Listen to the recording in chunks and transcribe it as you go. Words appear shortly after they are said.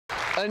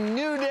A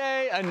new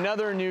day,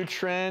 another new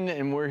trend,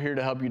 and we're here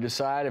to help you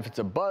decide if it's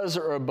a buzz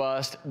or a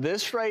bust.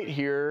 This right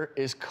here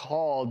is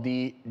called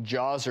the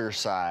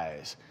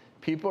Jawzrsize.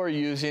 People are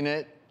using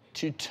it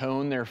to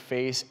tone their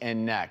face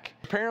and neck.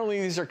 Apparently,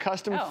 these are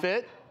custom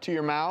fit to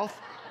your mouth.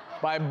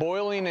 By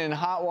boiling in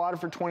hot water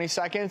for 20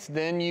 seconds,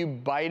 then you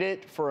bite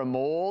it for a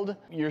mold.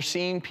 You're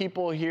seeing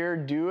people here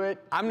do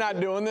it. I'm not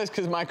doing this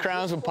because my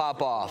crowns would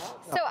pop off.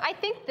 So I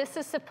think this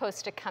is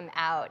supposed to come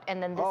out,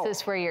 and then this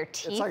is where your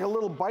teeth It's like a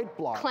little bite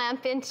block.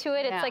 clamp into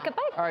it. It's like a bite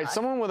block. All right,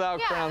 someone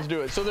without crowns do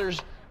it. So there's,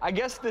 I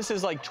guess this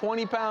is like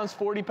 20 pounds,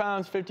 40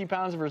 pounds, 50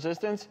 pounds of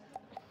resistance.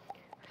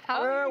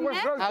 How's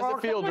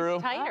it feel, Drew?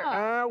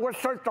 We're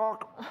so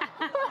dark.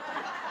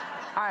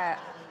 All right.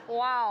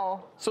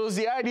 Wow. So is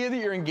the idea that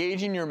you're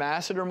engaging your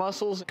masseter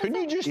muscles?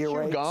 Couldn't you just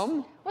chew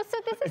gum? Well, so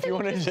this is If you an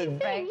wanted interesting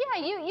to- thing.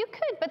 Yeah, you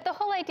could, but the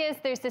whole idea is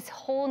there's this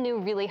whole new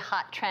really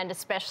hot trend,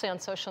 especially on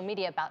social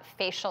media, about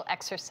facial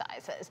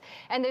exercises.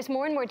 And there's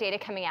more and more data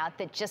coming out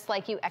that just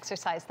like you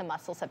exercise the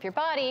muscles of your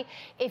body,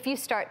 if you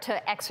start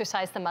to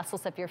exercise the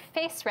muscles of your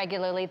face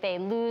regularly, they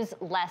lose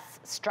less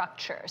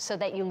structure, so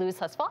that you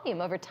lose less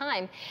volume over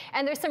time.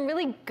 And there's some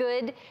really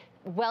good,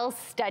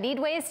 well-studied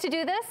ways to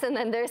do this, and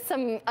then there's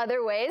some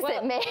other ways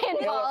that may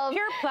involve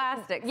pure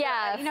plastic.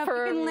 Yeah, you know, if you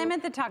can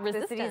limit the toxicities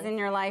resistance in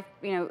your life,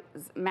 you know,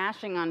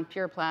 mashing on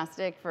pure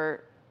plastic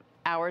for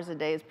hours a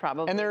day is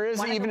probably. And there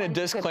is even a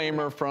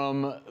disclaimer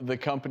from the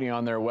company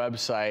on their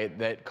website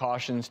that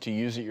cautions to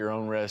use at your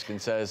own risk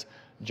and says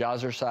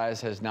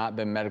Jawzrsize has not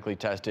been medically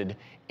tested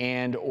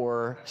and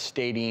or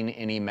stating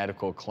any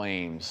medical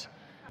claims.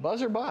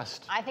 Buzz or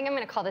bust? I think I'm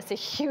going to call this a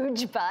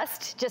huge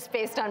bust, just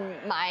based on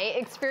my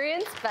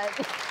experience, but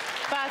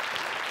bust.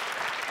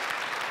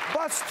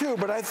 Bust too,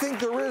 but I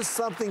think there is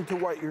something to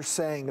what you're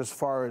saying as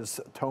far as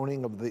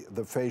toning of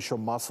the facial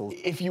muscles.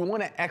 If you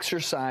want to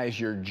exercise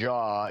your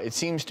jaw, it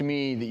seems to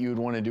me that you would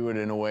want to do it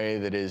in a way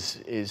that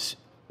is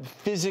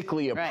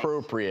physically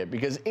appropriate,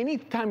 because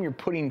anytime you're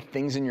putting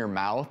things in your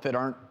mouth that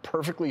aren't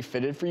perfectly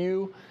fitted for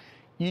you,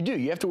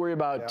 you have to worry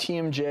about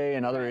TMJ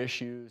and other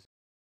issues.